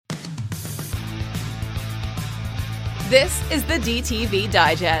This is the DTV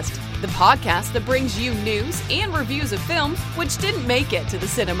Digest, the podcast that brings you news and reviews of films which didn't make it to the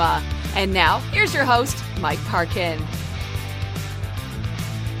cinema. And now, here's your host, Mike Parkin.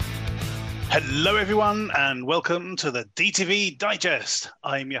 Hello, everyone, and welcome to the DTV Digest.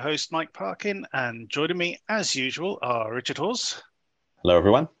 I'm your host, Mike Parkin, and joining me, as usual, are Richard Hawes. Hello,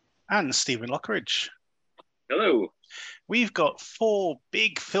 everyone. And Stephen Lockridge. Hello. We've got 4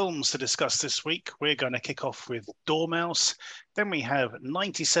 big films to discuss this week. We're going to kick off with Dormouse. Then we have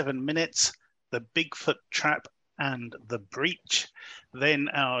 97 Minutes, The Bigfoot Trap, and The Breach. Then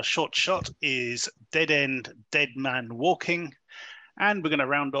our short shot is Dead End, Dead Man Walking. And we're going to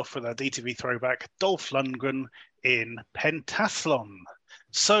round off with our DTV throwback, Dolph Lundgren in Pentathlon.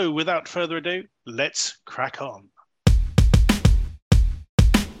 So without further ado, let's crack on.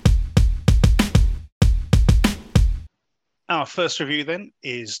 Our first review then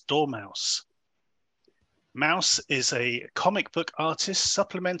is Dormouse. Mouse is a comic book artist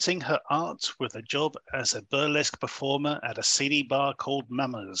supplementing her art with a job as a burlesque performer at a seedy bar called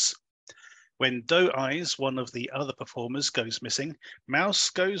Mama's. When Doe Eyes, one of the other performers, goes missing, Mouse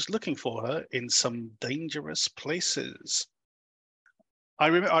goes looking for her in some dangerous places. I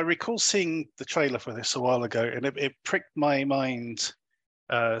recall seeing the trailer for this a while ago, and it pricked my mind,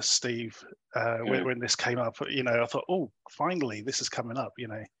 Steve, when this came up. You know, I thought, oh, finally, this is coming up, you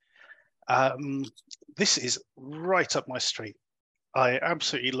know. This is right up my street. I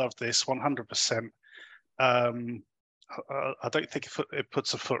absolutely love this, 100%. I don't think it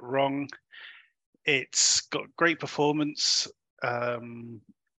puts a foot wrong. It's got great performance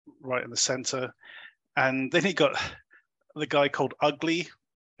right in the center. And then he got the guy called Ugly,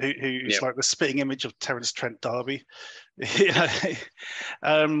 who's like the spitting image of Terence Trent D'Arby.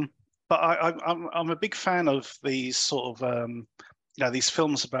 But I'm a big fan of these sort of, these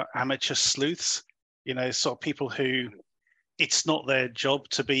films about amateur sleuths, sort of people who it's not their job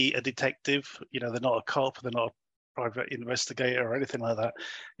to be a detective. They're not a cop, they're not a private investigator or anything like that.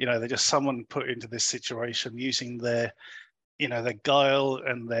 They're just someone put into this situation using their guile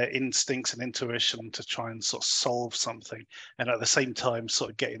and their instincts and intuition to try and sort of solve something, and at the same time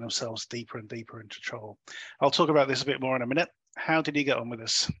sort of getting themselves deeper and deeper into trouble. I'll talk about this a bit more in a minute. How did you get on with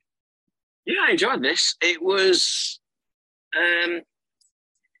this? Yeah, I enjoyed this. It was a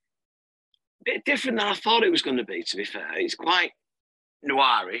bit different than I thought it was going to be, to be fair. It's quite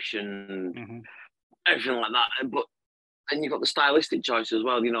noirish and everything like that. But then you've got the stylistic choice as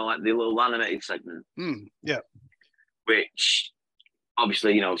well, like the little animated segment. Yeah. Which,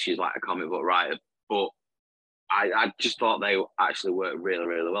 obviously, she's like a comic book writer. But I just thought they actually worked really,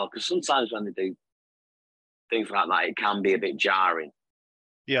 really well. Because sometimes when they do things like that, it can be a bit jarring.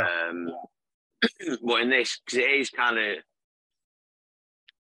 Yeah. But in this, because it is kind of,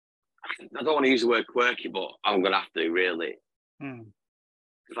 I don't want to use the word quirky, but I'm going to have to, really.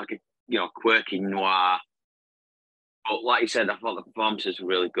 It's like a, quirky noir. But like you said, I thought the performances were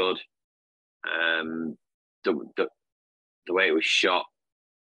really good. The way it was shot,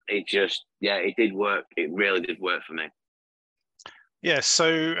 it just, it did work. It really did work for me. Yeah,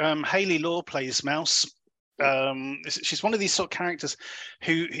 so Hayley Law plays Mouse. She's one of these sort of characters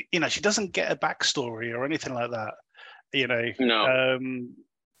who, she doesn't get a backstory or anything like that. No.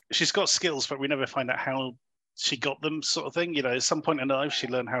 She's got skills, but we never find out how she got them, sort of thing. At some point in her life, she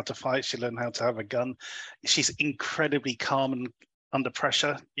learned how to fight. She learned how to have a gun. She's incredibly calm and under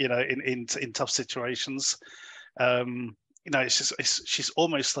pressure, in tough situations. She's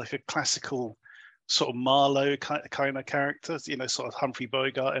almost like a classical sort of Marlowe kind of character, sort of Humphrey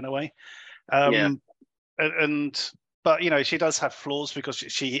Bogart in a way. But she does have flaws because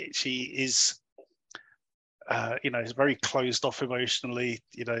she is, is very closed off emotionally.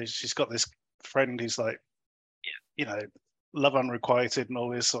 She's got this friend who's like, love unrequited and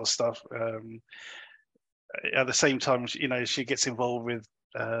all this sort of stuff. At the same time, she gets involved with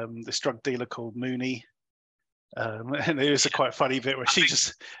this drug dealer called Mooney. And there's a quite funny bit where she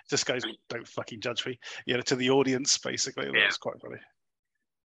just goes, "Don't fucking judge me," to the audience, basically. That's quite funny.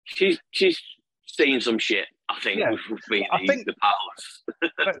 She's seen some shit, I think. Yeah. I think the palace.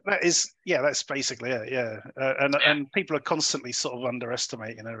 That's basically it. Yeah, and people are constantly sort of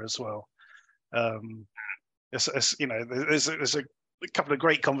underestimating her as well. There's a couple of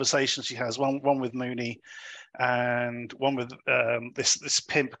great conversations she has. One with Mooney, and one with this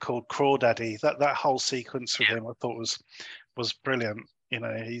pimp called Crawdaddy. That whole sequence with him, I thought was brilliant.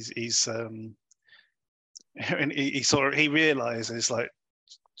 He's he realizes, like,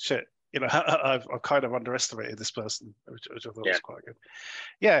 shit, I've kind of underestimated this person, which I thought was quite good.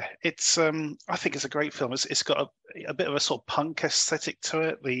 Yeah, it's I think it's a great film. It's got a bit of a sort of punk aesthetic to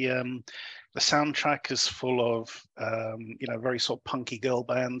it. The soundtrack is full of very sort of punky girl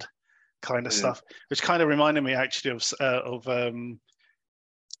band kind of stuff, which kind of reminded me actually of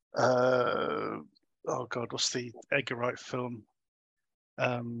oh God, what's the Edgar Wright film?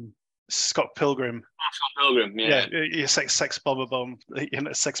 Scott Pilgrim. Scott Pilgrim, yeah. Sex Bomber Bomb.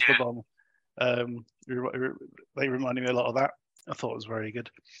 Sex Bomb. They reminded me a lot of that. I thought it was very good.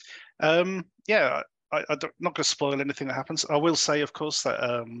 I'm not going to spoil anything that happens. I will say, of course, that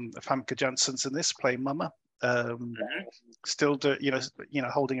Famke Janssen's in this, playing Mama. Still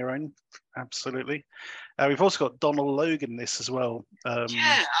holding her own, absolutely. We've also got Donald Logan in this as well.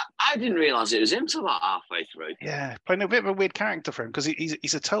 I didn't realise it was him till about halfway through. Yeah, playing a bit of a weird character for him because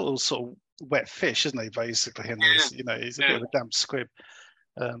he's a total sort of wet fish, isn't he? Basically, in this, he's a bit of a damp squib.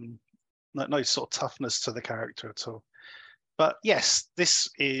 No sort of toughness to the character at all. But yes, this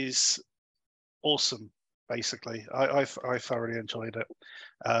is awesome. Basically, I thoroughly enjoyed it.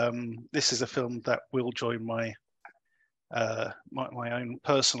 This is a film that will join my own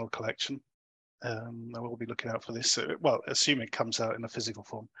personal collection. I will be looking out for this. Well, assuming it comes out in a physical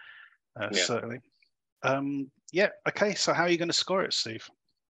form, certainly. Okay. So how are you going to score it, Steve?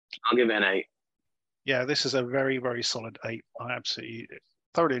 I'll give it an 8. Yeah, this is a very, very solid 8. I absolutely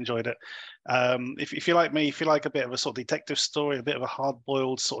thoroughly enjoyed it. If you're like me, if you like a bit of a sort of detective story, a bit of a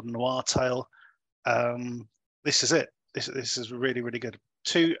hard-boiled sort of noir tale, this is it. This is really, really good.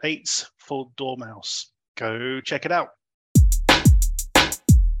 2 8s for Dormouse. Go check it out.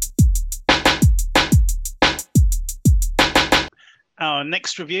 Our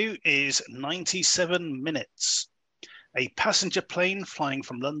next review is 97 Minutes. A passenger plane flying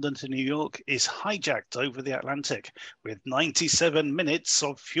from London to New York is hijacked over the Atlantic with 97 minutes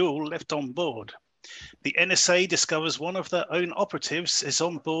of fuel left on board. The NSA discovers one of their own operatives is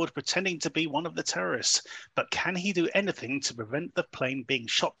on board pretending to be one of the terrorists, but can he do anything to prevent the plane being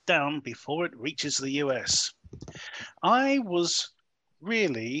shot down before it reaches the US? I was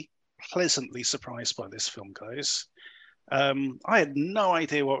really pleasantly surprised by this film, guys. I had no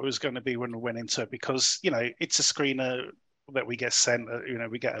idea what it was going to be when we went into it because, it's a screener that we get sent,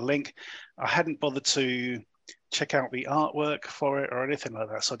 we get a link. I hadn't bothered to check out the artwork for it or anything like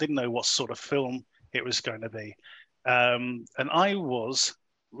that, so I didn't know what sort of film it was going to be. And I was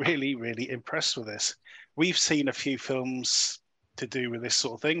really, really impressed with this. We've seen a few films to do with this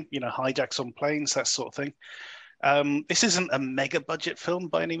sort of thing, hijacks on planes, that sort of thing. This isn't a mega budget film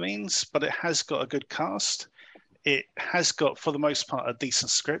by any means, but it has got a good cast. It has got, for the most part, a decent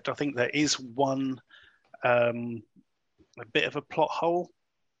script. I think there is one a bit of a plot hole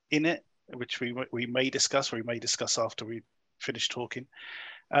in it, which we may discuss, or we may discuss after we finish talking.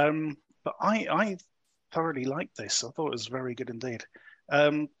 But I thoroughly liked this. I thought it was very good indeed.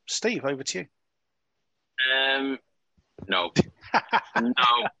 Steve, over to you. No. No,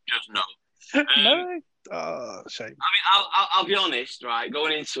 just no. No? Oh, shame. I mean, I'll be honest, right?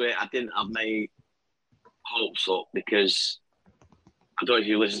 Going into it, I didn't have my hopes up because I don't know if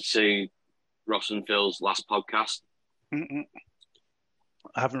you listened to Ross and Phil's last podcast. I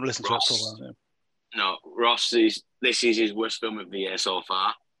haven't listened to it for a while. No, Ross this is his worst film of the year so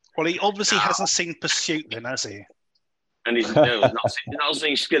far. Well, he obviously hasn't seen Pursuit then, has he? And he's not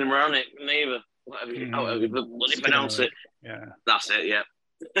seen Skinner on it neither. Whatever you pronounce it. Yeah. That's it, yeah.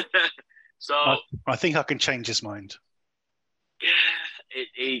 So I think I can change his mind.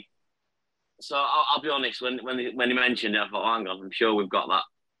 Yeah, So I'll be honest. When he mentioned it, I thought, hang on, I'm sure we've got that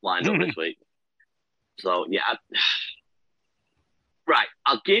lined up this week. So yeah, right.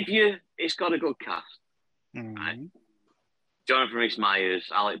 I'll give you. It's got a good cast. Right? Jonathan Rhys-Meyers,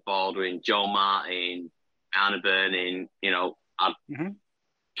 Alec Baldwin, Joe Martin, Anna Burning.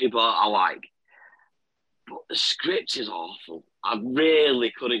 People I like, but the script is awful. I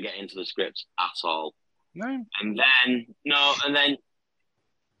really couldn't get into the script at all. No. And then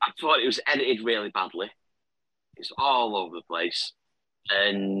I thought it was edited really badly. It's all over the place.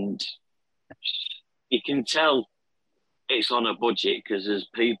 And you can tell it's on a budget because there's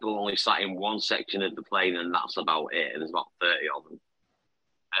people only sat in one section of the plane and that's about it. And there's about 30 of them.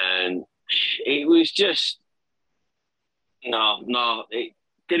 And it was just, no, it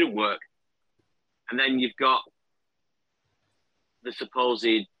didn't work. And then you've got the supposed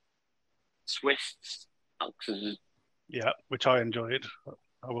twists. Yeah, which I enjoyed,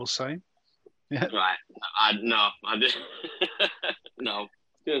 I will say. Yeah. Right. I just no.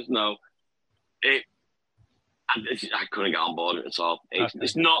 I couldn't get on board with it at all.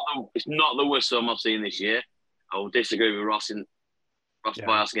 It's not the worst film I've seen this year. I will disagree with Ross Ross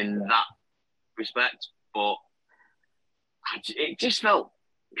Boyask in that respect, but it just felt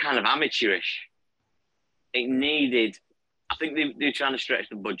kind of amateurish. It needed. I think they're trying to stretch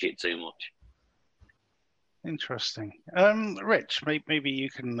the budget too much. Interesting. Rich, maybe you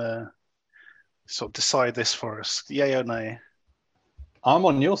can sort of decide this for us. Yay or nay? I'm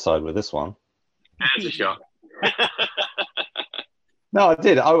on your side with this one. That's a shock. No, I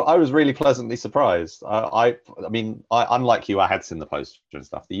did. I was really pleasantly surprised. I mean, unlike you, I had seen the poster and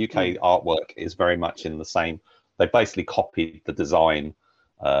stuff. The UK artwork is very much in the same. They basically copied the design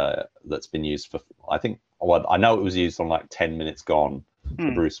that's been used for. I think. Well, I know it was used on like 10 Minutes Gone,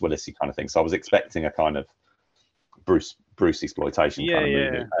 the Bruce Willisy kind of thing. So I was expecting a kind of Bruce exploitation kind of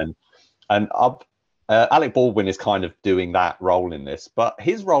movie. And Alec Baldwin is kind of doing that role in this, but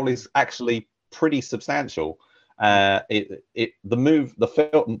his role is actually pretty substantial. The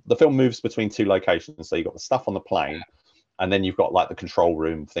film moves between two locations. So you've got the stuff on the plane, and then you've got like the control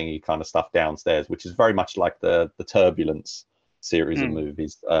room thingy kind of stuff downstairs, which is very much like the Turbulence series of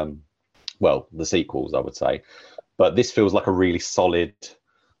movies. Well, the sequels, I would say. But this feels like a really solid,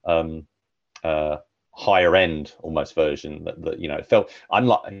 higher end almost version that it felt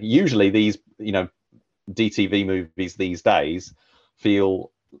unlike. Usually these DTV movies these days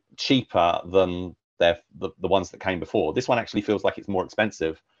feel cheaper than the ones that came before. This one actually feels like it's more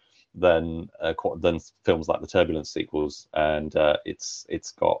expensive than films like the Turbulence sequels, and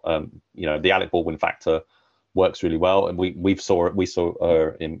it's got the Alec Baldwin factor works really well, and we saw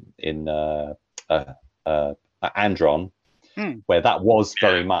her in Andron, where that was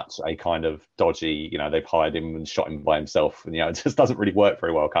very much a kind of dodgy, they've hired him and shot him by himself, and it just doesn't really work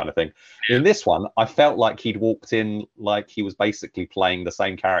very well kind of thing. In this one, I felt like he'd walked in like he was basically playing the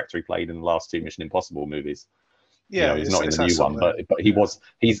same character he played in the last two Mission Impossible movies. Yeah, he's not in the new one, but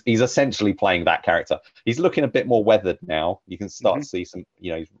he's essentially playing that character. He's looking a bit more weathered now. You can start to see some,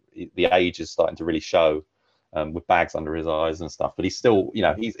 the age is starting to really show. With bags under his eyes and stuff, but he's still,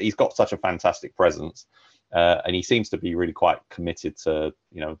 he's got such a fantastic presence, and he seems to be really quite committed to,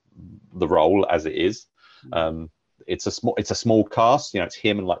 the role as it is. It's a small cast, it's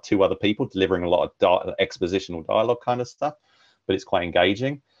him and like two other people delivering a lot of expositional dialogue kind of stuff, but it's quite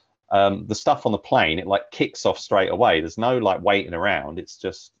engaging. The stuff on the plane, it like kicks off straight away. There's no like waiting around; it's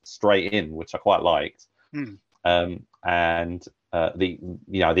just straight in, which I quite liked. And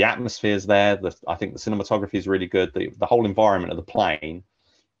the atmosphere's there. I think the cinematography is really good. The whole environment of the plane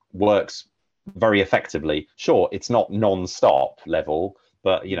works very effectively. Sure, it's not non-stop level,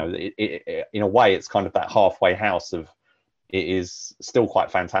 but it, in a way, it's kind of that halfway house of. It is still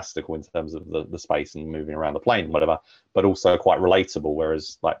quite fantastical in terms of the space and moving around the plane, and whatever, but also quite relatable.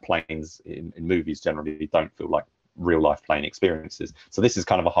 Whereas like planes in movies generally don't feel like real life plane experiences. So this is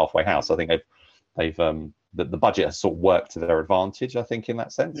kind of a halfway house. I think they've the budget has sort of worked to their advantage, I think, in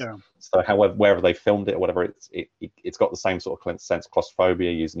that sense. Yeah. So however, wherever they filmed it or whatever, it's got the same sort of sense of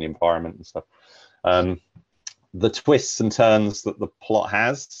claustrophobia using the environment and stuff. The twists and turns that the plot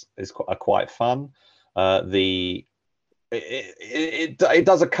has are quite fun. It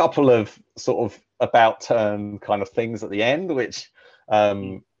does a couple of sort of about turn kind of things at the end, which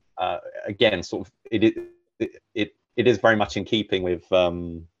again, sort of it is very much in keeping with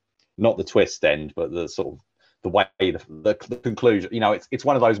not the twist end, but the sort of the way the conclusion. It's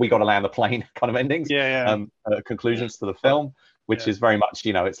one of those we got to land the plane kind of endings. Conclusions to the film, which is very much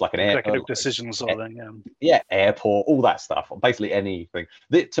it's like an executive decision sort of thing. Airport, all that stuff. Basically anything.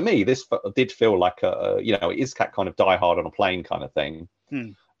 To me, this did feel like it is kind of Die Hard on a plane kind of thing.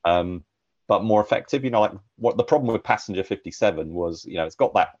 But more effective. Like what the problem with Passenger 57 was, it's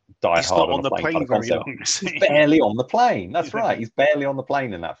got that Die Hard on the plane kind of concept. He's barely on the plane. That's right. He's barely on the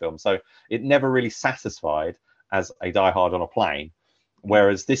plane in that film. So it never really satisfied as a Die Hard on a plane.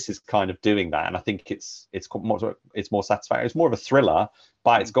 Whereas this is kind of doing that, and I think it's more satisfying. It's more of a thriller,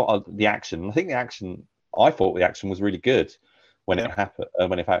 but it's got the action. I thought the action was really good when it happened.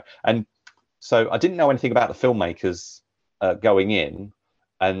 And so I didn't know anything about the filmmakers going in.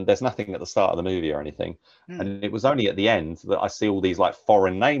 And there's nothing at the start of the movie or anything. And it was only at the end that I see all these like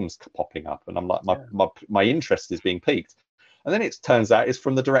foreign names popping up, and I'm like, my interest is being piqued. And then it turns out it's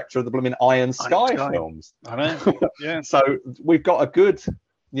from the director of the blooming Iron Sky films. I know. Yeah. So we've got a good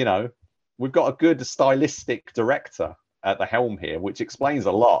stylistic director at the helm here, which explains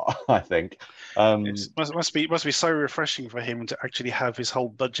a lot, I think. It must be so refreshing for him to actually have his whole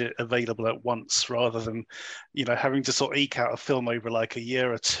budget available at once, rather than having to sort of eke out a film over like a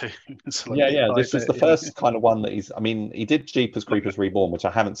year or two. This is the first kind of one that he did Jeepers Creepers Reborn, which I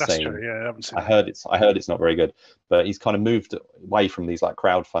haven't seen. That's true. Yeah, I haven't seen. I heard it's not very good, but he's kind of moved away from these like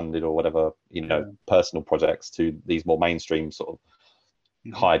crowdfunded or whatever personal projects to these more mainstream sort of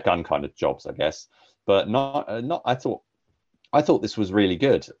hired gun kind of jobs, I guess. But not. I thought this was really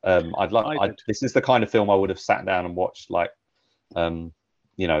good. This is the kind of film I would have sat down and watched. Like,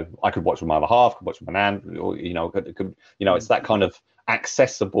 you know, I could watch with my other half, could watch with my nan, or it's that kind of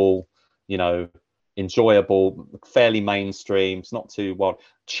accessible, you know, enjoyable, fairly mainstream. It's not too wild.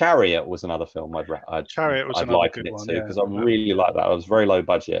 Chariot was another film I'd liken it to, because I really like that. It was very low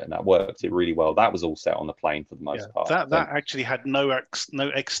budget and that worked it really well. That was all set on the plane for the most part. That actually had no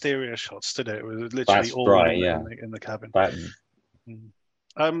exterior shots, did it? It was literally all in the cabin.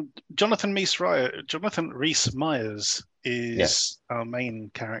 Jonathan Rhys Meyers is our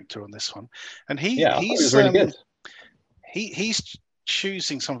main character on this one, and he's really good. He's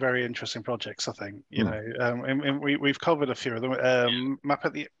choosing some very interesting projects, I think. You know, and we've covered a few of them. Map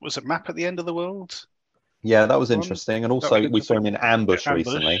at the End of the World. Yeah, that was interesting, and also we saw him in Ambush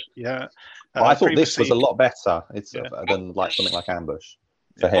recently. Yeah, but I thought this was a lot better. Than like something like Ambush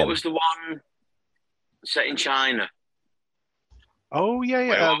for him. What was the one set in China? Oh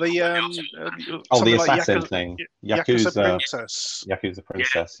yeah. The assassin like thing. Yakuza Princess. Yakuza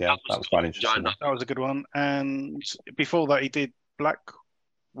Princess. Yeah, that was quite interesting. That was a good one. And before that, he did Black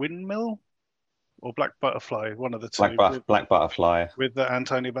Windmill or Black Butterfly, one of the two. Black Butterfly with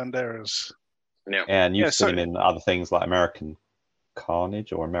Antonio Banderas. Yeah, and you've seen him in other things like American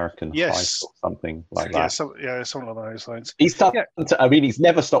Carnage or American Heist or something like that. Something along those lines. He's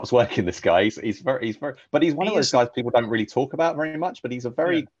never stops working. This guy, he's very, but he's one of those guys people don't really talk about very much. But he's a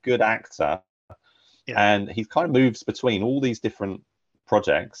very good actor, and he kind of moves between all these different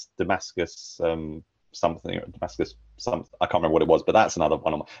projects. Damascus, I can't remember what it was, but that's another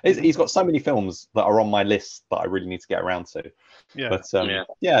one. He's got so many films that are on my list that I really need to get around to.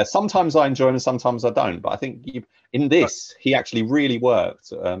 Sometimes I enjoy him and sometimes I don't. But I think in this, he actually really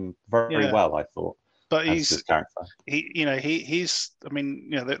worked very well, I thought. But his character. He's. I mean,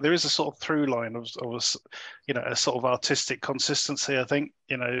 there is a sort of through line of a sort of artistic consistency. I think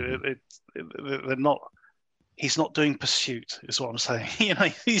they're not. He's not doing Pursuit, is what I'm saying.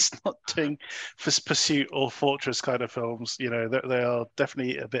 He's not doing Pursuit or Fortress kind of films. They are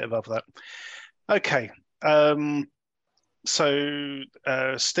definitely a bit above that. Okay. So,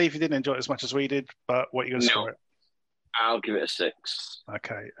 Steve, you didn't enjoy it as much as we did, but what are you going to score it? I'll give it a 6.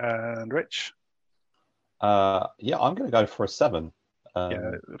 Okay. And Rich? I'm going to go for a 7. I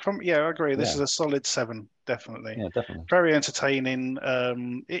agree. This is a solid 7, definitely. Yeah, definitely. Very entertaining.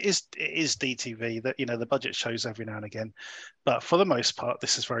 It is DTV. That the budget shows every now and again, but for the most part,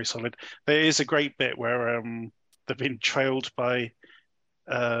 this is very solid. There is a great bit where they've been trailed by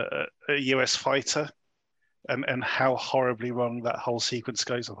a US fighter, and how horribly wrong that whole sequence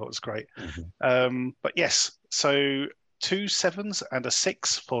goes. I thought it was great. But yes, so 2 7s and a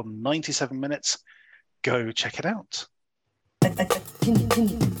 6 for 97 minutes. Go check it out.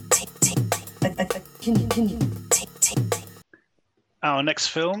 Our next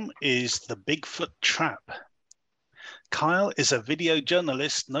film is The Bigfoot Trap. Kyle is a video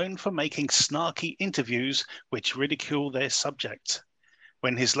journalist known for making snarky interviews which ridicule their subject.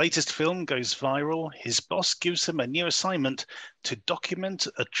 When his latest film goes viral, his boss gives him a new assignment to document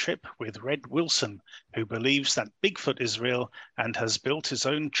a trip with Red Wilson, who believes that Bigfoot is real and has built his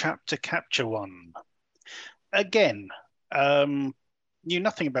own trap to capture one. Again, knew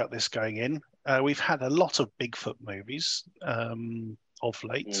nothing about this going in. We've had a lot of Bigfoot movies of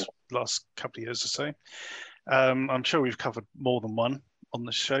late, last couple of years or so. I'm sure we've covered more than one on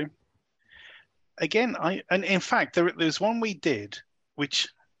the show. Again, and in fact, there's one we did which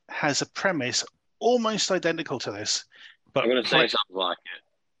has a premise almost identical to this, but I'm going to say something like it,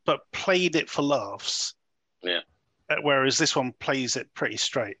 but played it for laughs. Yeah. Whereas this one plays it pretty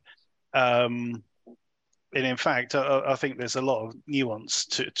straight. And in fact, I think there's a lot of nuance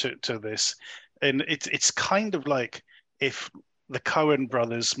to this, and it's kind of like if the Coen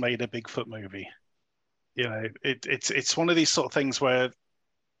brothers made a Bigfoot movie. It's one of these sort of things where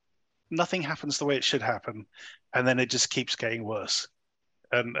nothing happens the way it should happen, and then it just keeps getting worse.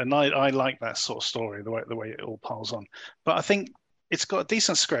 And I like that sort of story, the way it all piles on. But I think it's got a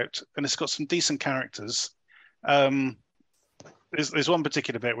decent script and it's got some decent characters. There's one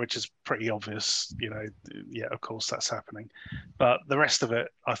particular bit which is pretty obvious, of course that's happening. But the rest of it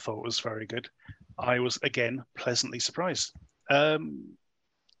I thought was very good. I was, again, pleasantly surprised. So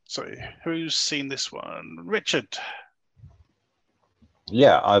who's seen this one? Richard?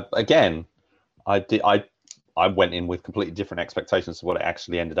 Yeah, I went in with completely different expectations to what it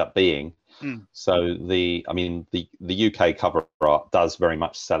actually ended up being. So the UK cover art does very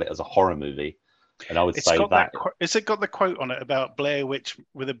much sell it as a horror movie. And I would It's say got that has it got the quote on it about Blair Witch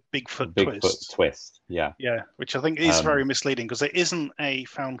with a Bigfoot twist? Yeah. Yeah, which I think is very misleading because it isn't a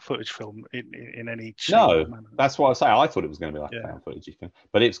found footage film in any shape or manner. That's what I say. I thought it was going to be like a found footage film,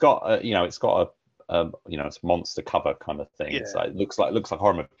 but it's got it's got a it's monster cover kind of thing. Yeah. So it looks like a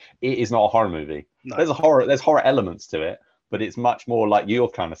horror movie. It is not a horror movie. No. There's horror elements to it, but it's much more like you're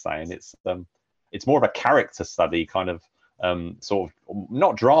kind of saying. It's more of a character study kind of sort of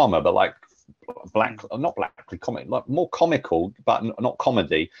not drama, but like not blackly comic, like more comical, but not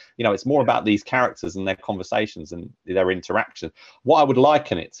comedy. It's more about these characters and their conversations and their interaction. What I would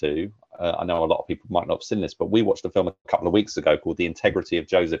liken it to, I know a lot of people might not have seen this, but we watched a film a couple of weeks ago called The Integrity of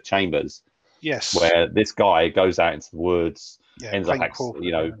Joseph Chambers. Yes. Where this guy goes out into the woods, ends up,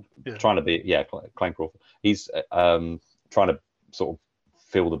 trying to be, Clayne Crawford. He's trying to sort of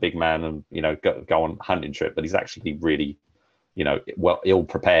feel the big man and, go on a hunting trip, but he's actually really, ill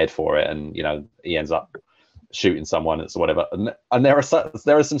prepared for it. And, he ends up shooting someone or whatever. And there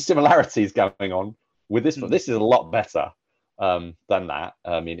are some similarities going on with this one. This is a lot better than that.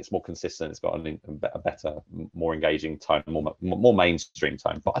 I mean, it's more consistent. It's got a better, more engaging tone, more mainstream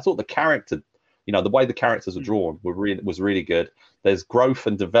tone. But I thought the character, the way the characters are drawn was really good. There's growth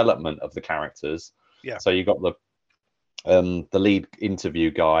and development of the characters. Yeah. So you got the lead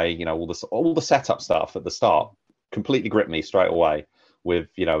interview guy. All the setup stuff at the start completely gripped me straight away. With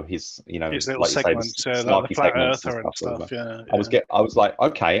his little like segments, like the flat earther and stuff. I was like,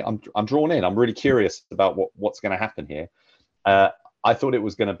 okay, I'm drawn in. I'm really curious about what's going to happen here. I thought it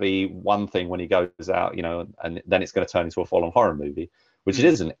was going to be one thing when he goes out, and then it's going to turn into a full-on horror movie, which it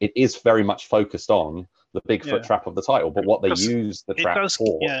isn't. It is very much focused on the Bigfoot trap of the title, but what they use the trap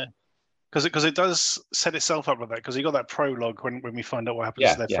for. Yeah, because it does set itself up with that. Because you got that prologue when we find out what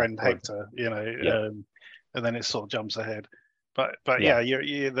happens to their friend Hector, and then it sort of jumps ahead. But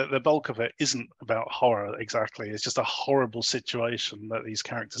the bulk of it isn't about horror exactly. It's just a horrible situation that these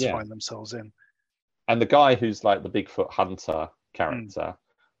characters find themselves in. And the guy who's like the Bigfoot hunter character,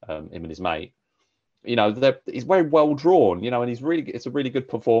 him and his mate, he's very well drawn, and it's a really good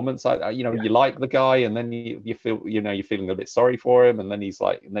performance. You like the guy, and then you feel, you're feeling a bit sorry for him, and then he's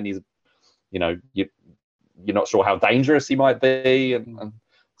you're not sure how dangerous he might be and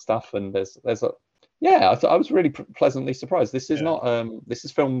stuff. And there's I was really pleasantly surprised. This is not this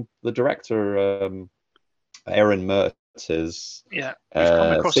is filmed, the director Aaron Mertes. Seems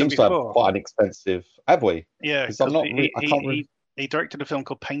to have quite an expensive. Have we? Yeah, he directed a film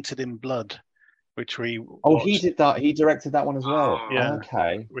called Painted in Blood, which we watched. He did that. He directed that one as well. Yeah.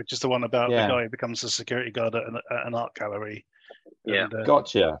 Okay. Which is the one about the guy who becomes a security guard at an art gallery. Yeah. And,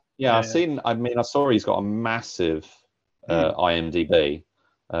 gotcha. Yeah, I saw he's got a massive IMDb.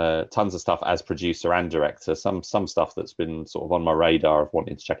 Tons of stuff as producer and director. Some stuff that's been sort of on my radar of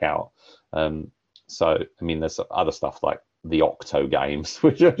wanting to check out. So there's other stuff like the Octo games,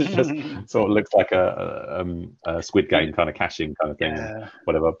 which just sort of looks like a Squid Game kind of cash-in kind of thing,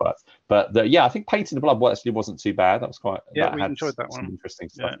 whatever. But I think Painting the Blood actually wasn't too bad. That was quite. Yeah, we enjoyed that one. Interesting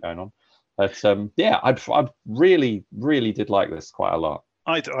stuff going on. But I really, really did like this quite a lot.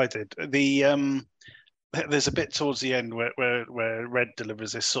 I did. There's a bit towards the end where Red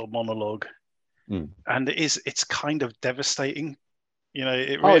delivers this sort of monologue, and it's kind of devastating.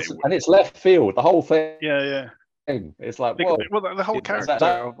 And it's left field. The whole thing. Yeah. It's like, the whole character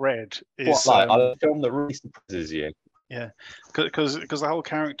of Red is a film that really surprises you. Yeah, because the whole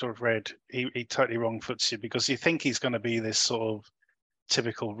character of Red, he totally wrong-foots you, because you think he's going to be this sort of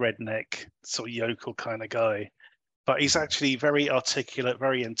typical redneck, sort of yokel kind of guy, but he's actually very articulate,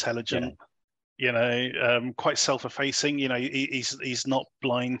 very intelligent. Quite self-effacing. He's not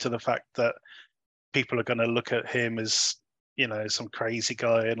blind to the fact that people are going to look at him as some crazy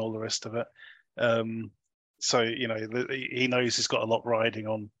guy and all the rest of it. So he knows he's got a lot riding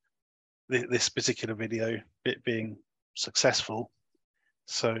on this particular video, it being successful.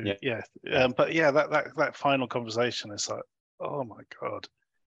 So that final conversation is like, oh my god,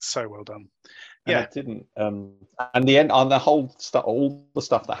 so well done. And it didn't. And the end, on the whole stuff, all the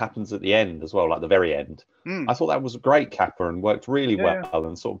stuff that happens at the end as well, like the very end. I thought that was a great capper and worked really well,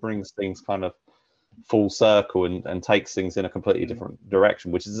 and sort of brings things kind of full circle and takes things in a completely different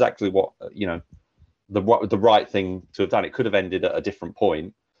direction, which is exactly what the right thing to have done. It could have ended at a different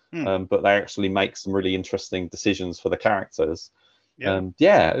point, but they actually make some really interesting decisions for the characters.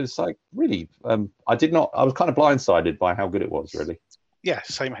 It was like really. I was kind of blindsided by how good it was, really. Yeah,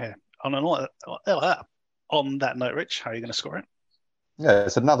 same here. On that note, Rich, how are you going to score it? Yeah,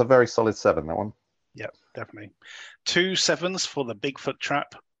 it's another very solid 7, that one. Yeah, definitely. 2 7s for the Bigfoot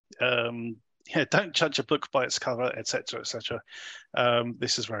trap. Don't judge a book by its cover, etc., etc.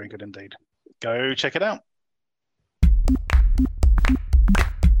 This is very good indeed. Go check it out.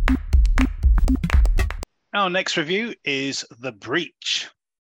 Our next review is The Breach.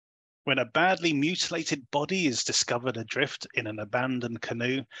 When a badly mutilated body is discovered adrift in an abandoned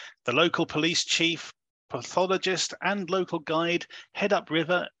canoe, the local police chief, pathologist, and local guide head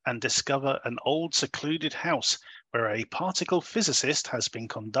upriver and discover an old secluded house where a particle physicist has been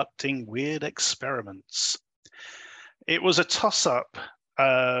conducting weird experiments. It was a toss-up,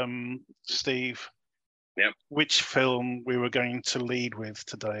 Steve. Yep. Which film we were going to lead with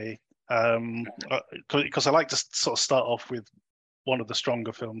today? Because I like to sort of start off with one of the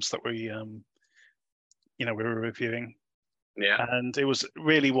stronger films that we were reviewing. Yeah. And it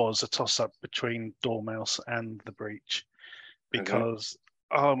really was a toss-up between Dormouse and The Breach, because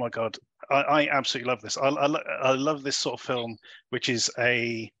oh my god, I absolutely love this. I love this sort of film, which is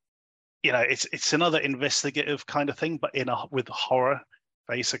it's another investigative kind of thing, but with horror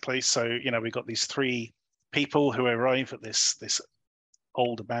basically. So we've got these three people who arrive at this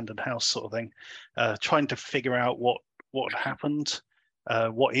old abandoned house sort of thing, trying to figure out what happened,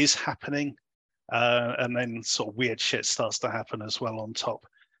 what is happening. And then sort of weird shit starts to happen as well on top.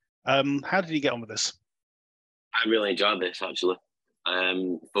 How did you get on with this? I really enjoyed this, actually.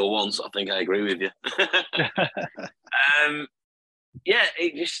 For once, I think I agree with you. Yeah,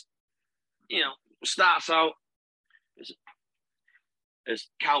 it just, starts out as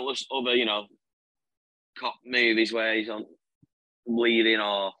countless other, cop movies where he's on bleeding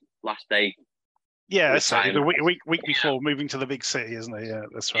or last day. Yeah, so the week before moving to the big city, isn't it? Yeah,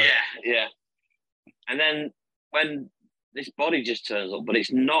 that's right. Yeah. And then when this body just turns up, but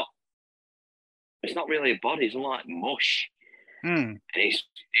it's not really a body, it's like mush. And it's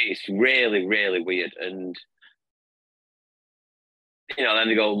really, really weird. And then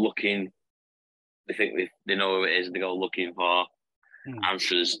they go looking, they think they know who it is, and they go looking for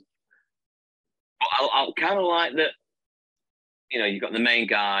answers. But I kind of like that, you've got the main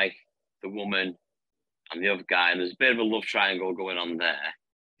guy, the woman, and the other guy, and there's a bit of a love triangle going on there.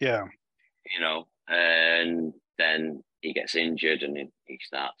 Yeah. And then he gets injured and he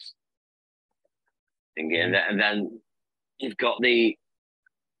starts thinking. And then you've got the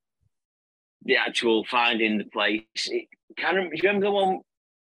actual finding the place. Do you remember the one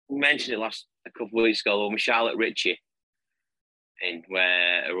we mentioned it a couple of weeks ago, the one with Charlotte Ritchie,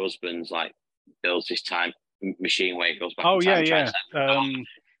 where her husband's like builds this time machine where he goes back in time.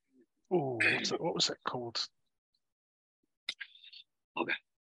 What was it called? Okay.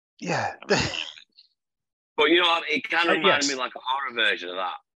 Yeah. But it kind of reminded me like a horror version of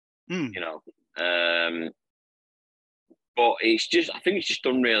that. But I think it's just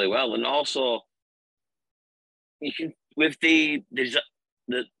done really well. And also you can, with the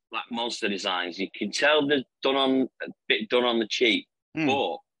like monster designs, you can tell they're done on the cheap,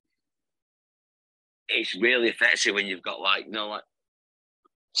 but it's really effective when you've got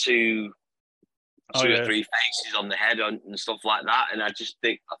two or three faces on the head and stuff like that. And I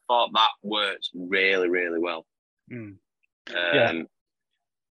thought that worked really, really well.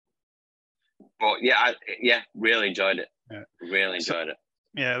 But really enjoyed it. Yeah. Really enjoyed it.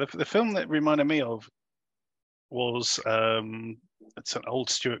 Yeah, the film that reminded me of was it's an old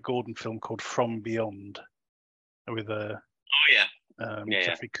Stuart Gordon film called From Beyond with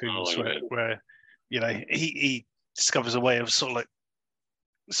Jeffrey Combs, where he discovers a way of sort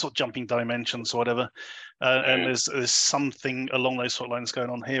of jumping dimensions or whatever, and there's something along those sort of lines going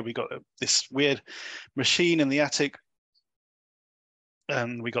on here. We got this weird machine in the attic,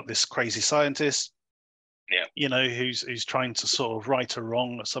 and we got this crazy scientist, who's trying to sort of right a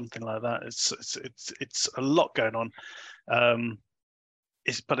wrong or something like that. It's a lot going on.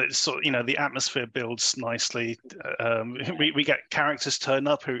 But it's sort of, the atmosphere builds nicely. We get characters turn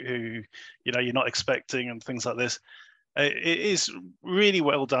up who you're not expecting and things like this. It is really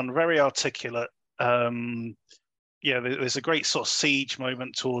well done, very articulate. There's a great sort of siege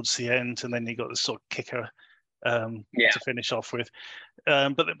moment towards the end, and then you got this sort of kicker to finish off with.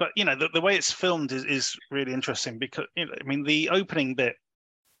 But the way it's filmed is really interesting because the opening bit,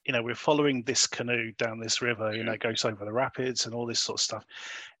 we're following this canoe down this river, it goes over the rapids and all this sort of stuff.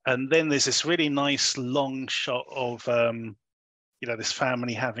 And then there's this really nice long shot of, this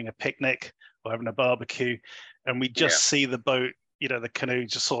family having a picnic or having a barbecue. And we just see the boat, the canoe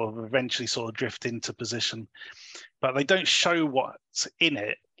just sort of eventually sort of drift into position. But they don't show what's in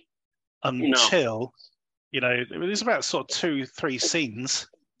it until, there's about sort of 2-3 scenes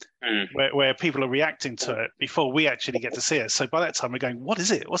where people are reacting to it before we actually get to see it. So by that time we're going, what is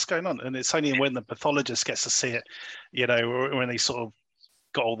it? What's going on? And it's only when the pathologist gets to see it, when they sort of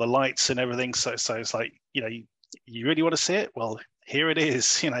got all the lights and everything. So it's like, you really want to see it? Well, here it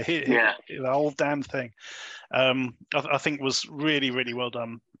is. You know, here, the whole damn thing. I think was really, really well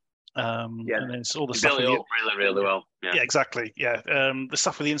done. And it's all the stuff with really, really well. Yeah, exactly. Yeah, the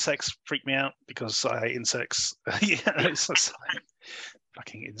stuff with the insects freaked me out because I hate insects. It's just like,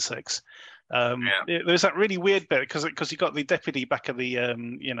 fucking insects. There's that really weird bit because you got the deputy back at the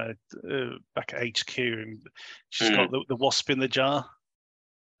back at HQ, and she's got the wasp in the jar,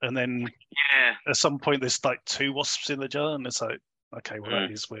 and then at some point there's like 2 wasps in the jar, and it's like, okay, well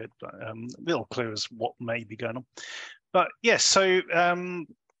that is weird, but little clue as what may be going on. But yes, so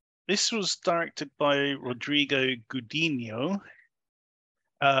this was directed by Rodrigo Gudiño,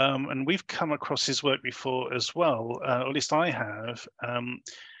 and we've come across his work before as well, or at least I have.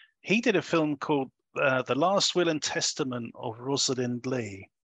 He did a film called The Last Will and Testament of Rosalind Lee,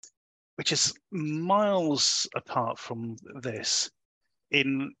 which is miles apart from this.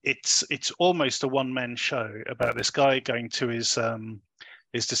 It's almost a one-man show about this guy going to his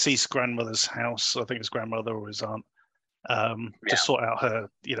deceased grandmother's house, I think his grandmother or his aunt, to sort out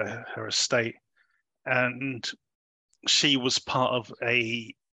her estate, and she was part of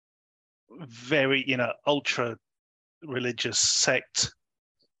a very ultra religious sect,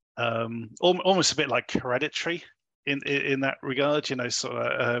 almost a bit like Hereditary in that regard,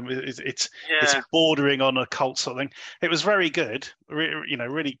 it's bordering on a cult sort of thing. It was very good,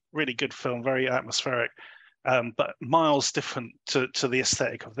 really, really good film, very atmospheric, but miles different to the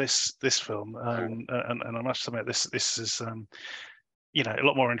aesthetic of this film. And I must admit, this is a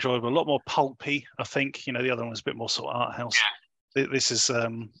lot more enjoyable, a lot more pulpy. I think the other one was a bit more sort of art house. This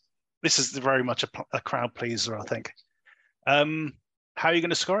is very much a crowd pleaser, I think. How are you going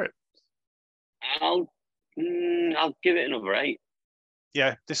to score it? I'll give it another 8.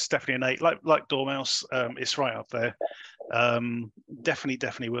 Yeah, this is definitely an 8. Like Dormouse, it's right up there.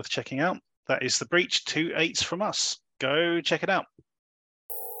 Definitely worth checking out. That is The Breach, 2 8s from us. Go check it out.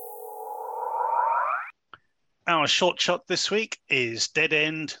 Our short shot this week is Dead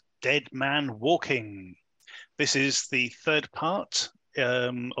End, Dead Man Walking. This is the 3rd part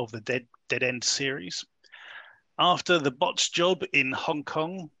of the Dead End series. After the botched job in Hong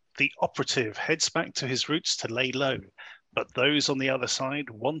Kong, the operative heads back to his roots to lay low, but those on the other side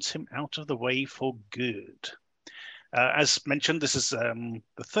want him out of the way for good. As mentioned, this is the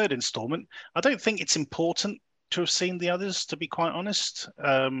 3rd installment. I don't think it's important to have seen the others, to be quite honest.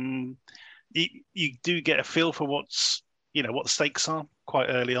 You do get a feel for what the stakes are quite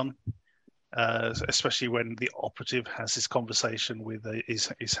early on, especially when the operative has this conversation with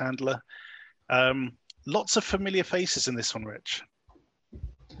his handler. Lots of familiar faces in this one, Rich.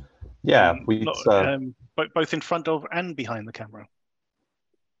 Yeah, both in front of and behind the camera.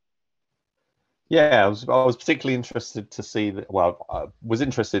 Yeah, I was particularly interested to see that. Well, I was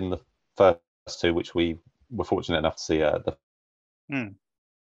interested in the first 2, which we were fortunate enough to see at the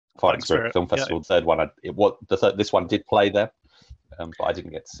Fighting Spirit Film Festival. The third one, this one did play there, but I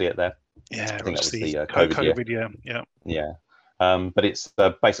didn't get to see it there. Yeah, I think that was the COVID year. Yeah. But it's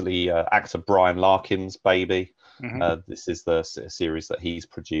basically actor Brian Larkin's baby. This is the series that he's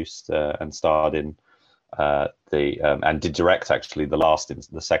produced and starred in, and did direct actually the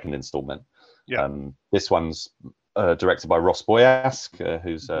 2nd installment. This one's directed by Ross Boyask,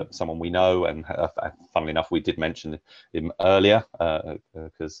 who's someone we know, and funnily enough, we did mention him earlier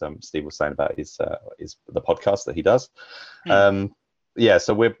because Steve was saying about the podcast that he does.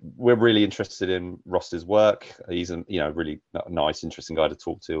 So we're really interested in Ross's work. He's a really nice, interesting guy to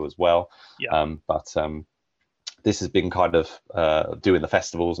talk to as well. But this has been kind of doing the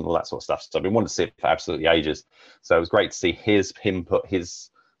festivals and all that sort of stuff. So I've been wanting to see it for absolutely ages. So it was great to see him put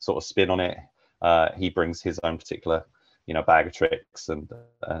his sort of spin on it. He brings his own particular, bag of tricks and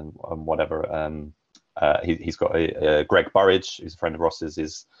whatever. He's got Greg Burridge, who's a friend of Ross's,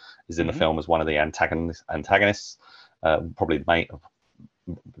 is in the film as one of the antagonists. Probably the main.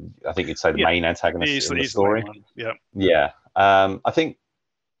 I think you'd say the main antagonist in the story. I think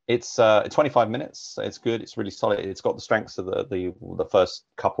it's 25 minutes. It's good. It's really solid. It's got the strengths of the first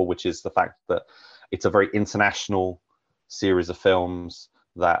couple, which is the fact that it's a very international series of films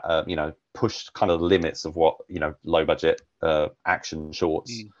that pushed kind of the limits of what low budget action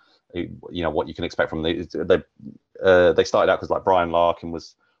shorts. What you can expect from they started out because like Brian Larkin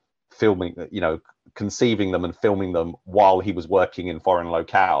was filming, conceiving them and filming them while he was working in foreign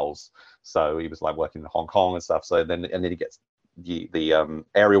locales. So he was like working in Hong Kong and stuff. So then he gets the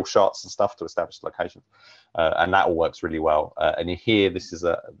aerial shots and stuff to establish locations, and that all works really well. And here, this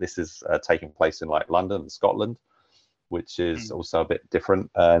is taking place in like London and Scotland, which is also a bit different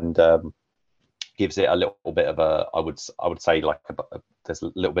and gives it a little bit of a, I would say like there's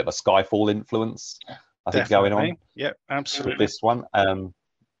a little bit of a Skyfall influence I think, going on. Yeah, absolutely. With this one.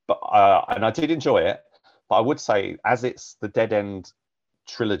 But and I did enjoy it, but I would say, as it's the Dead End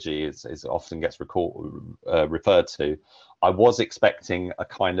trilogy, is often gets referred to, I was expecting a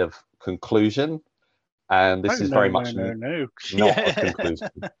kind of conclusion, and this is very much not a conclusion.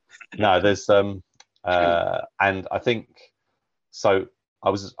 No, there's and I think so. I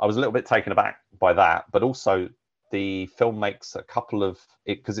was a little bit taken aback by that, but also the film makes a couple of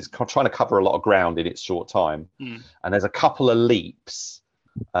it because it's trying to cover a lot of ground in its short time, and there's a couple of leaps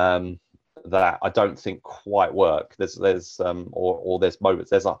that I don't think quite work. There's there's moments.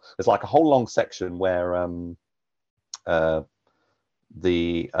 There's like a whole long section where was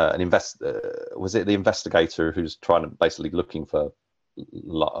it the investigator who's trying to basically looking for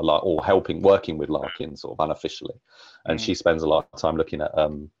or working with Larkin sort of unofficially, and she spends a lot of time looking at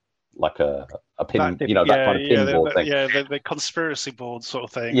like a pin, that kind of pinboard thing. Yeah, the conspiracy board sort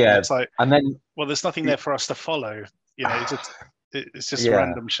of thing. Yeah, it's like, and then there's nothing there for us to follow. It's just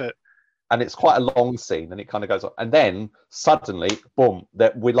random shit. And it's quite a long scene, and it kind of goes on, and then suddenly, boom!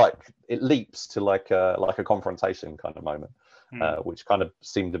 That it leaps to like a confrontation kind of moment, which kind of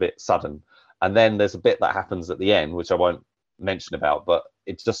seemed a bit sudden. And then there's a bit that happens at the end, which I won't mention about, but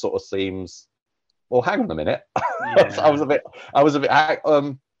it just sort of seems. Well, hang on a minute. Yeah. I was a bit.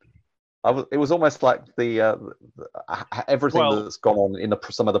 It was almost like everything that's gone on in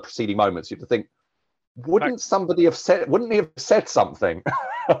some of the preceding moments. You have to think, wouldn't he have said something?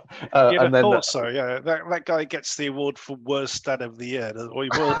 And then thought so. Yeah, that guy gets the award for worst dad of the year or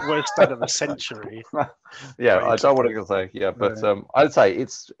worst dad of the century. Yeah, I don't want to say but I'd say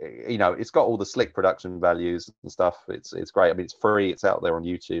it's got all the slick production values and stuff. It's great. I mean, it's free. It's out there on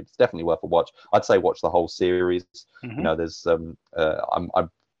YouTube. It's definitely worth a watch. I'd say watch the whole series. There's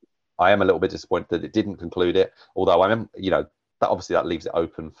I am a little bit disappointed that it didn't conclude it. Although that leaves it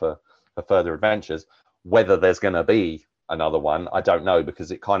open for further adventures. Whether there's going to be another one, I don't know,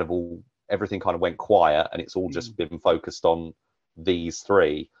 because everything kind of went quiet, and it's all just been focused on these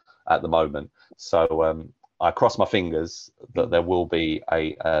three at the moment. So I cross my fingers that there will be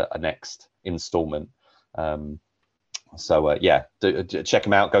a next installment. Check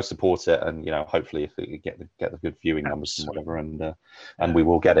them out, go support it, and hopefully if we get the good viewing numbers and whatever, and we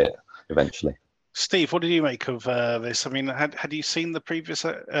will get it eventually. Steve, what did you make of this? I mean, had you seen the previous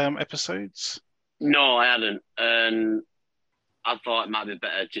episodes? No, I hadn't, and I thought it might be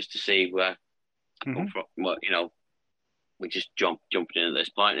better just to see where we just jumping in at this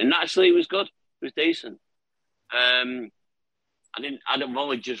point. And actually, it was good. It was decent. I've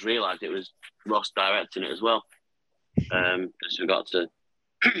only just realised it was Ross directing it as well. Because we got to.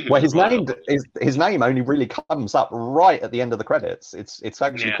 Well, his name only really comes up right at the end of the credits. It's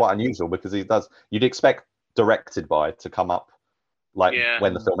actually quite unusual because you'd expect directed by to come up when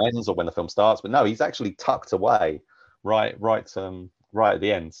the film ends or when the film starts, but no, he's actually tucked away right at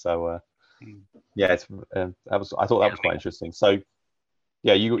the end. So I thought that was quite interesting. So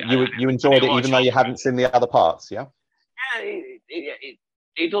yeah, you enjoyed it even though you hadn't seen the other parts, yeah? Yeah,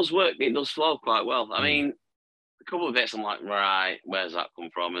 it does work. It does flow quite well. I mean, a couple of bits I'm like, right, where's that come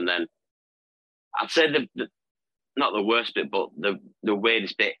from? And then I'd say the not the worst bit, but the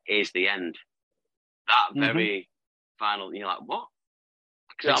weirdest bit is the end. That very final, you're like, what?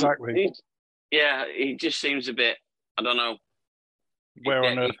 Exactly. It just seems a bit, I don't know. Where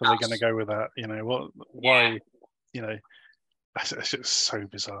on earth are they going to go with that? Why? It's just so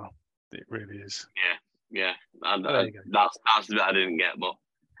bizarre. It really is. Yeah. That's the bit I didn't get, but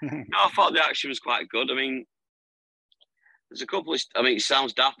no, I thought the action was quite good. I mean, there's a couple of, it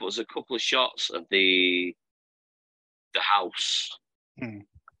sounds daft, but there's a couple of shots of the house,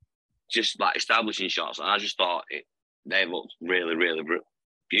 just like establishing shots, and I just thought they looked really, really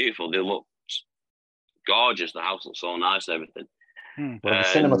beautiful. They looked gorgeous. The house looked so nice and everything. Well,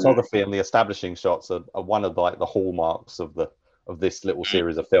 the cinematography and the establishing shots are one of the hallmarks of this little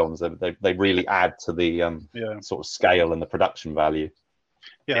series of films. They really add to the sort of scale and the production value.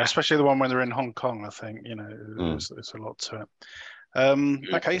 Yeah, especially the one when they're in Hong Kong, I think, it's a lot to it.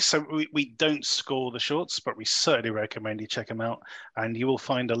 Okay, so we don't score the shorts, but we certainly recommend you check them out, and you will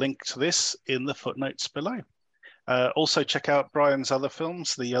find a link to this in the footnotes below. Also, check out Brian's other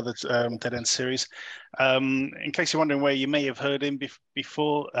films, the other Dead End series. In case you're wondering where you may have heard him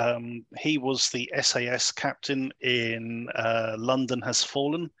before, he was the SAS captain in London Has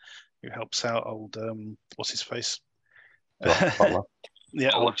Fallen, who helps out old, what's his face? Butler.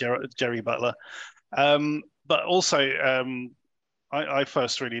 Yeah, old Jerry Butler. But also, I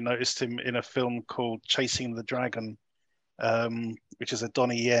first really noticed him in a film called Chasing the Dragon, which is a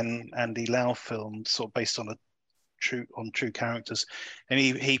Donnie Yen, Andy Lau film, sort of based on true characters, and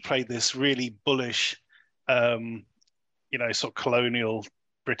he played this really bullish sort of colonial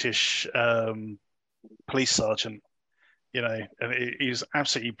British police sergeant. And he was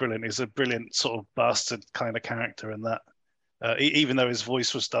absolutely brilliant. He's a brilliant sort of bastard kind of character in that. Even though his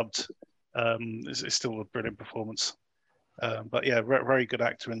voice was dubbed, it's still a brilliant performance. But yeah, very good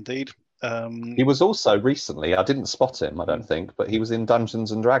actor indeed. He was also recently, I didn't spot him, I don't think, but he was in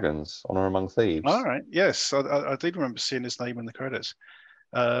Dungeons and Dragons, Honor Among Thieves. All right, yes, I did remember seeing his name in the credits.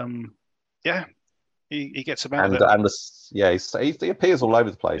 Yeah, he gets about it. And he appears all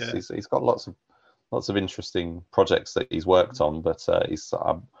over the place. Yeah. He's got lots of interesting projects that he's worked on, but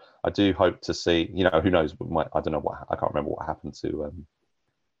I do hope to see. Who knows? I don't know I can't remember what happened to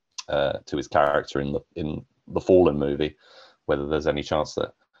his character in the Fallen movie. Whether there's any chance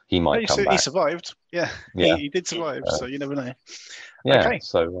that he might come back. He survived. Yeah. He did survive. So you never know. Yeah. Okay.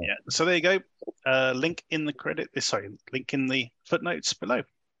 So So there you go. Link in the footnotes below.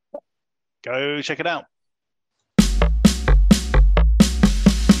 Go check it out.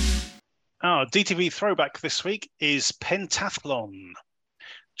 Our DTV throwback this week is Pentathlon.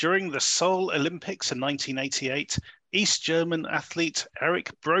 During the Seoul Olympics in 1988, East German athlete Eric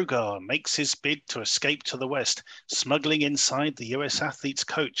Brogar makes his bid to escape to the West, smuggling inside the US athlete's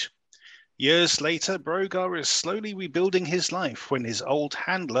coach. Years later, Brogar is slowly rebuilding his life when his old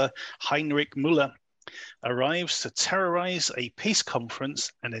handler, Heinrich Müller, arrives to terrorize a peace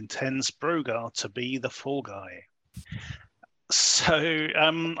conference and intends Brogar to be the fall guy. So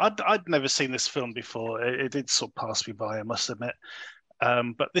I'd never seen this film before. It did sort of pass me by, I must admit.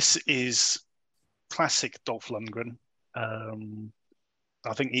 But this is classic Dolph Lundgren.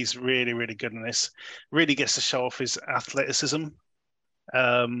 I think he's really, really good in this. Really gets to show off his athleticism,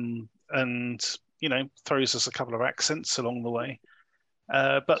 and throws us a couple of accents along the way.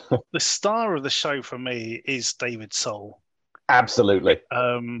 But the star of the show for me is David Soul. Absolutely.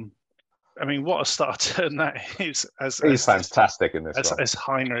 I mean, what a star turn that is! He's fantastic in this. As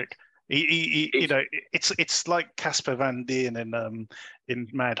Heinrich. It's like Casper Van Dien in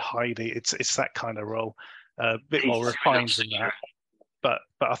Mad Heidi. It's that kind of role, a bit more refined than that. But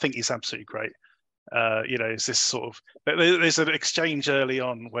I think he's absolutely great. It's this sort of. There's an exchange early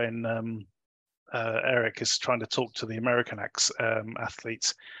on when Eric is trying to talk to the American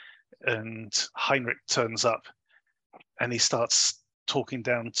athletes, and Heinrich turns up, and he starts talking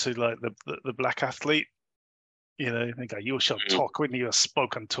down to like the black athlete. They go, "You shall talk when you are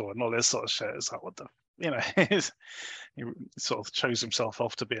spoken to," and all this sort of shit. It's like, what the, he sort of shows himself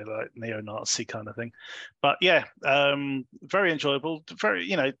off to be a like neo-Nazi kind of thing. But yeah, very enjoyable.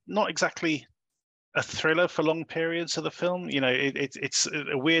 Very, not exactly a thriller for long periods of the film. It's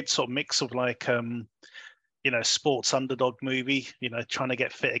a weird sort of mix of like, sports underdog movie. Trying to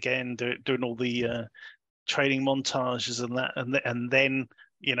get fit again, doing all the training montages and that, and then.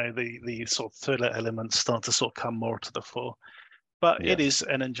 The sort of thriller elements start to sort of come more to the fore. But It is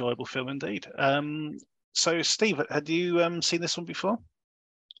an enjoyable film indeed. So, Steve, had you seen this one before?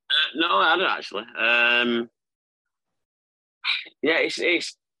 No, I hadn't actually.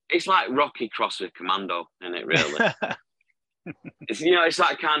 It's like Rocky cross with Commando, isn't it? Really, it's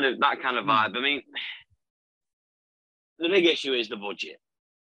that kind of vibe. I mean, the big issue is the budget.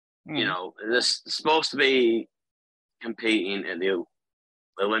 They're supposed to be competing at the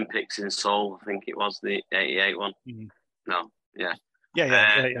Olympics in Seoul, I think it was the 88 one. Mm-hmm. No, yeah.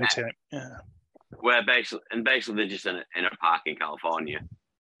 Yeah, 88. Yeah. Where basically they're just in a park in California.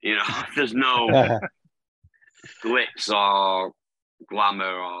 There's no glitz or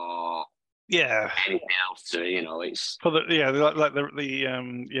glamour or anything else to it. It's for the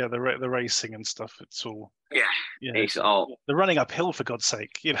racing and stuff. It's all it's all they're running uphill for God's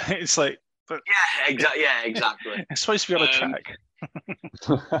sake. It's like exactly. It's supposed to be on a track.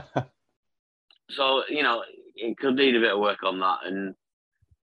 So it could need a bit of work on that, and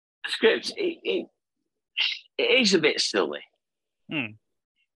the script it is a bit silly. You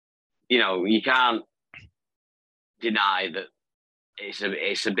can't deny that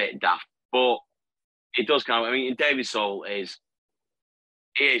it's a bit daft, but it does kind of. I mean, David Soul is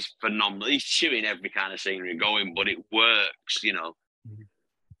phenomenal. He's chewing every kind of scenery going, but it works.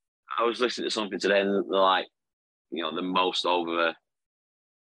 I was listening to something today, and they're like, the most over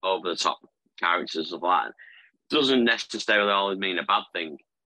the top characters and stuff like that doesn't necessarily always mean a bad thing.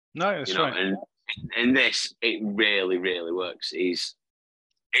 No, that's right. And in this, it really, really works. He's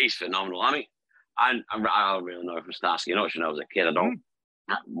phenomenal. I mean, I don't really know from Starsky. When I was a kid, I don't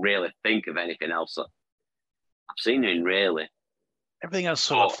really think of anything else that I've seen him really. Everything else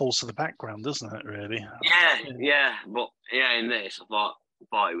sort of falls to the background, doesn't it? Really. Yeah. But in this, I thought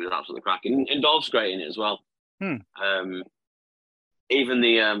it was absolutely cracking, and Dolph's great in it as well. Even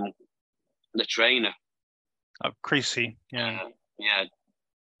the trainer Creasy, yeah. Yeah.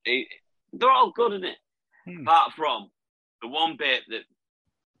 They're all good, isn't it? Apart from the one bit that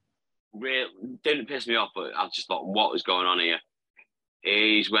really didn't piss me off, but I just thought, what is going on here?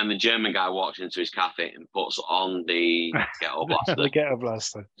 Is when the German guy walks into his cafe and puts on the ghetto blaster. The ghetto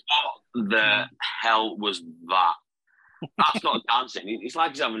blaster. What the hell was that? That's not dancing. It's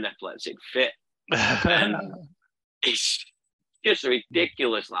like he's having an epileptic fit. And it's just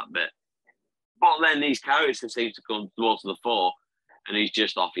ridiculous, that bit. But then these characters seem to come more to the fore, and he's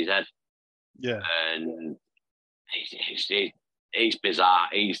just off his head. Yeah. And he's bizarre.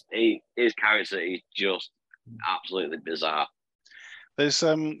 His character is just absolutely bizarre.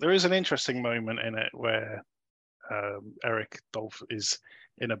 There is an interesting moment in it where Eric Dolph is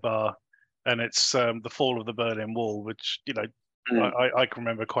in a bar, and it's the fall of the Berlin Wall, which I can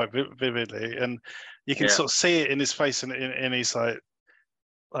remember quite vividly, and you can sort of see it in his face, and he's like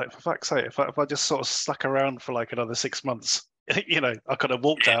for fuck's sake, if I just sort of stuck around for like another 6 months, I could have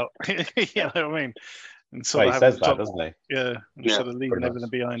walked out. You know what I mean? And sort of he says that, doesn't he? Yeah, and sort of leaving everything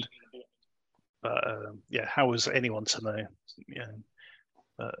behind. But how was anyone to know?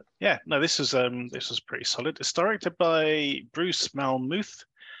 Yeah. This was pretty solid. It's directed by Bruce Malmuth,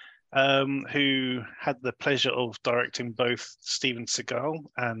 who had the pleasure of directing both Steven Seagal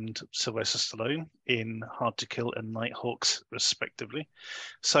and Sylvester Stallone in Hard to Kill and Nighthawks, respectively.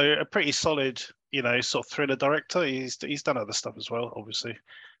 So a pretty solid, sort of thriller director. He's done other stuff as well, obviously,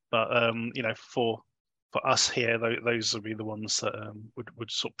 but for us here, those would be the ones that would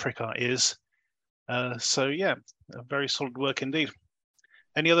sort of prick our ears. So yeah, a very solid work indeed.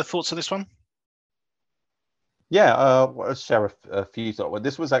 Any other thoughts on this one? Yeah, I'll share a few thoughts. Well,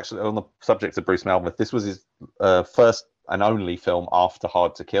 this was actually, on the subject of Bruce Malmuth, this was his first and only film after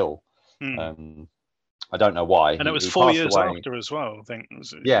Hard to Kill. I don't know why. And it was 4 years after as well, I think.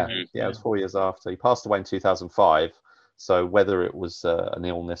 Yeah, it was 4 years after. He passed away in 2005. So whether it was an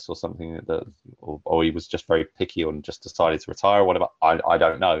illness or something or he was just very picky and just decided to retire or whatever, I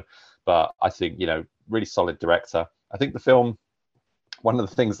don't know. But I think, really solid director. I think the film, one of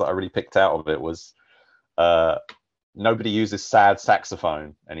the things that I really picked out of it was nobody uses sad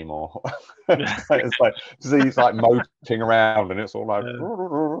saxophone anymore. It's like he's like moping around, and it's all like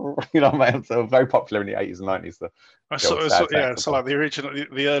man. So very popular in the 80s and 90s. So like the original,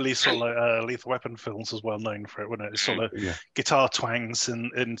 the early sort of like Lethal Weapon films was well known for it, wasn't it? It's sort of guitar twangs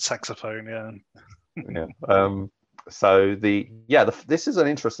and saxophone, So this is an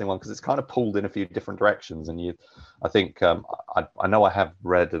interesting one because it's kind of pulled in a few different directions, and I think I know I have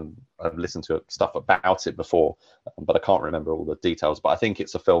read and I've listened to stuff about it before, but I can't remember all the details. But I think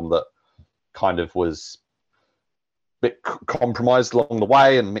it's a film that kind of was a bit compromised along the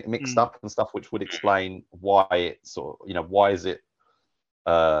way and mixed up and stuff, which would explain why it sort of, why is it?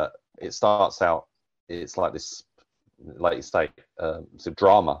 It starts out, it's like this, like you say, it's a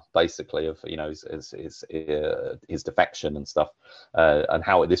drama basically of his defection and stuff, and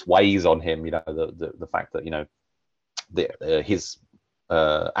how this weighs on him. The fact that his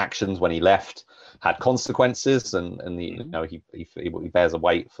actions when he left had consequences, and he bears a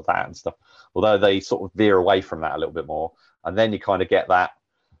weight for that and stuff. Although they sort of veer away from that a little bit more, and then you kind of get that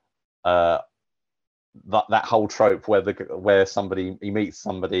whole trope where he meets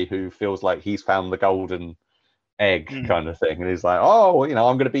somebody who feels like he's found the golden egg kind of thing, and he's like, I'm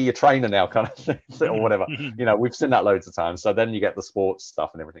going to be your trainer now kind of thing, or whatever. We've seen that loads of times. So then you get the sports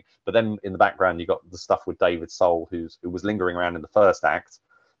stuff and everything, but then in the background you got the stuff with David Soul, who was lingering around in the first act,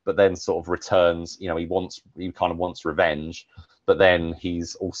 but then sort of returns. He kind of wants revenge, but then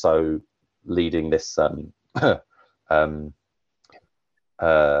he's also leading this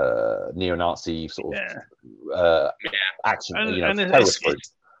neo-Nazi sort of action, terrorist group.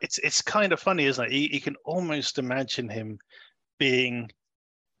 It's kind of funny, isn't it? You can almost imagine him being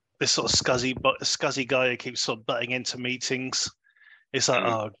this sort of scuzzy guy who keeps sort of butting into meetings. It's like,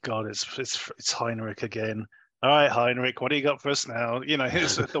 oh god, it's Heinrich again. All right, Heinrich, what do you got for us now?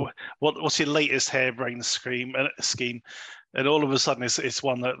 What's your latest harebrained scheme? And all of a sudden, it's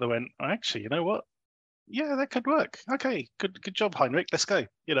one that they went, actually, you know what? Yeah, that could work. Okay, good job, Heinrich. Let's go.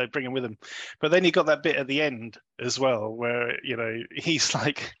 Bring him with him. But then you got that bit at the end as well, where he's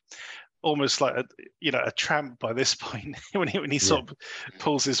like almost like a tramp by this point when he sort of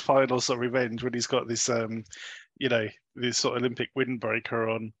pulls his final sort of revenge, when he's got this this sort of Olympic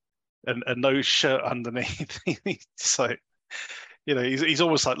windbreaker on and no shirt underneath. It's like, he's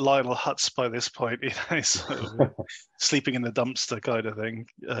almost like Lionel Hutz by this point. Sort of sleeping in the dumpster kind of thing.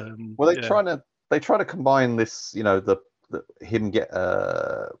 They try to combine this, him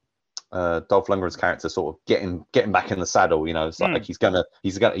Dolph Lundgren's character sort of getting back in the saddle. You know, it's like he's gonna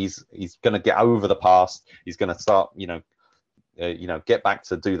get over the past. He's gonna start, get back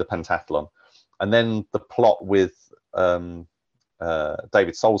to do the pentathlon, and then the plot with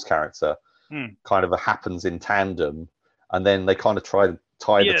David Soul's character kind of happens in tandem, and then they kind of try to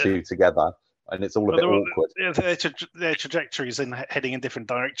tie the two together, and it's all a bit awkward. Their trajectories heading in different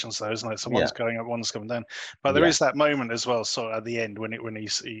directions, though, isn't it? So one's going up, one's coming down. But there is that moment as well, sort of at the end when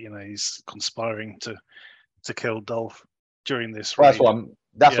he's conspiring to kill Dolph during this. Well,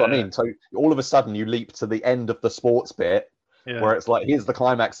 that's what I mean. So all of a sudden, you leap to the end of the sports bit, where it's like, here's the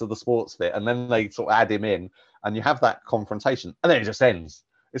climax of the sports bit, and then they sort of add him in, and you have that confrontation, and then it just ends.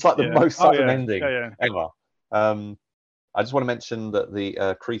 It's like the most sudden ending ever. I just want to mention that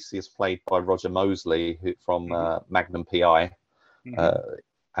the Creasy is played by Roger Mosley, from Magnum PI,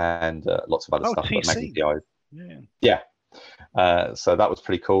 and lots of other stuff. But Magnum PI, so that was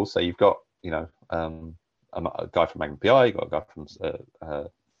pretty cool. So you've got a guy from Magnum PI, you've got a guy from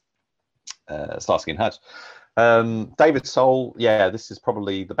Starsky and Hutch. David Soul, this is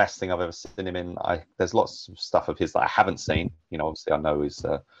probably the best thing I've ever seen him in. There's lots of stuff of his that I haven't seen. Obviously I know his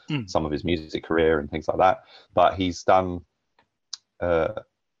some of his music career and things like that, but he's done.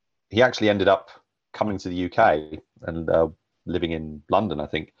 He actually ended up coming to the UK and living in London. I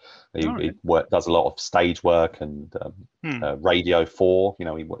think he does a lot of stage work and Radio 4.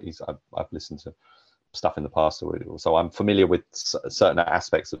 I've listened to stuff in the past, so I'm familiar with certain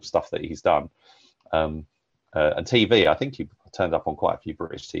aspects of stuff that he's done. And TV, I think he turned up on quite a few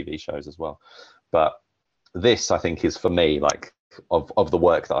British TV shows as well. But this, I think, is for me, like, of the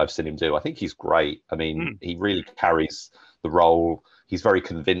work that I've seen him do. I think he's great. I mean, he really carries the role. He's very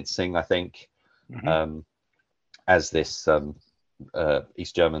convincing, I think, as this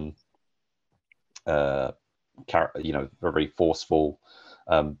East German, very forceful.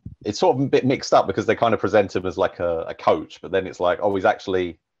 It's sort of a bit mixed up because they kind of present him as like a coach, but then it's like, oh, he's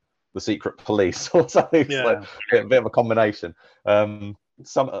actually the secret police or something. It's like a bit of a combination.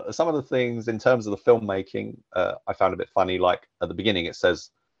 Some of the things in terms of the filmmaking, I found a bit funny. Like at the beginning, it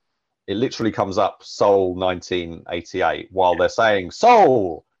literally comes up Soul 1988 while they're saying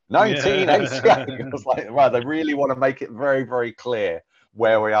Soul 1988. I was like, wow, they really want to make it very, very clear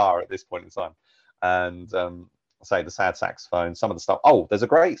where we are at this point in time. And say the sad saxophone, some of the stuff. Oh, there's a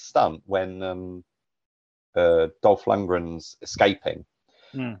great stunt when Dolph Lundgren's escaping.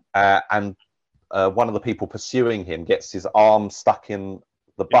 And one of the people pursuing him gets his arm stuck in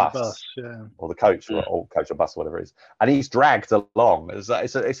the bus, or the coach, or coach or bus, or whatever it is, and he's dragged along.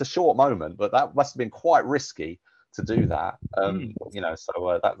 It's a short moment, but that must have been quite risky to do that.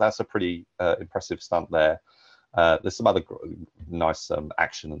 So that's a pretty impressive stunt there. There's some other nice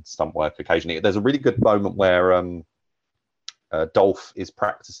action and stunt work occasionally. There's a really good moment where Dolph is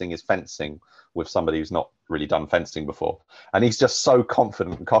practicing his fencing with somebody who's not really done fencing before, and he's just so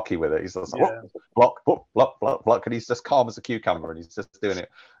confident and cocky with it. He's just like, block, and he's just calm as a cucumber, and he's just doing it.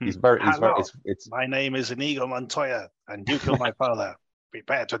 He's very. My name is Inigo Montoya, and you killed my father.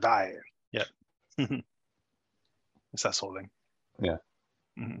 Prepare to die. Yeah, it's that sort of thing. Yeah.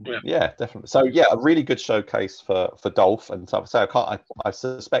 Yeah, definitely. So a really good showcase for Dolph, and so I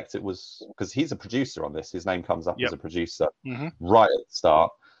suspect it was because he's a producer on this. His name comes up as a producer right at the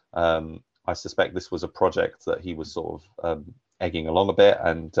start. I suspect this was a project that he was sort of egging along a bit,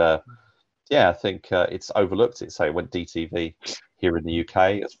 and I think it's overlooked. It went DTV here in the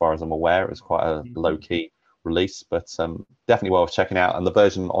UK, as far as I'm aware. It was quite a low key release, but definitely worth checking out. And the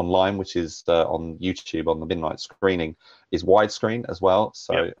version online, which is on YouTube on the midnight screening, is widescreen as well,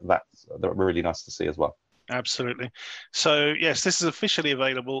 so that's really nice to see as well. Absolutely. So yes, this is officially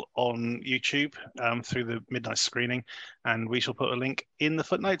available on YouTube through the midnight screening, and we shall put a link in the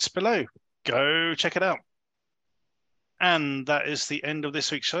footnotes below. Go check it out. And that is the end of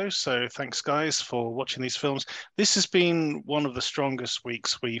this week's show. So thanks, guys, for watching these films. This has been one of the strongest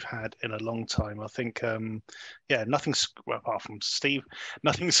weeks we've had in a long time. I think, nothing's, well, apart from Steve,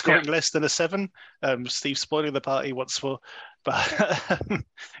 nothing's scoring less than a 7. Steve spoiling the party once more, but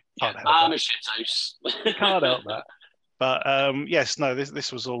I'm a shithouse. Can't help that. But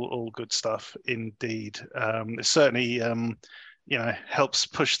this was all good stuff indeed. It certainly helps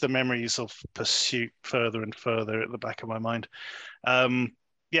push the memories of Pursuit further and further at the back of my mind.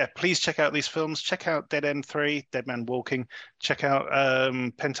 Please check out these films. Check out Dead End 3, Dead Man Walking. Check out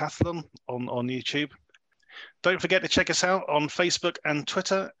Pentathlon on YouTube. Don't forget to check us out on Facebook and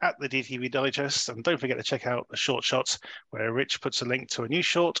Twitter at the DTV Digest. And don't forget to check out the Short Shots, where Rich puts a link to a new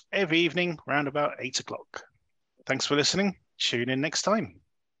short every evening around about 8 o'clock. Thanks for listening. Tune in next time.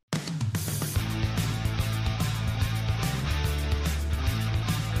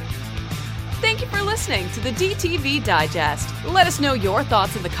 Thank you for listening to the DTV Digest. Let us know your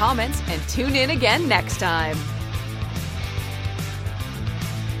thoughts in the comments and tune in again next time.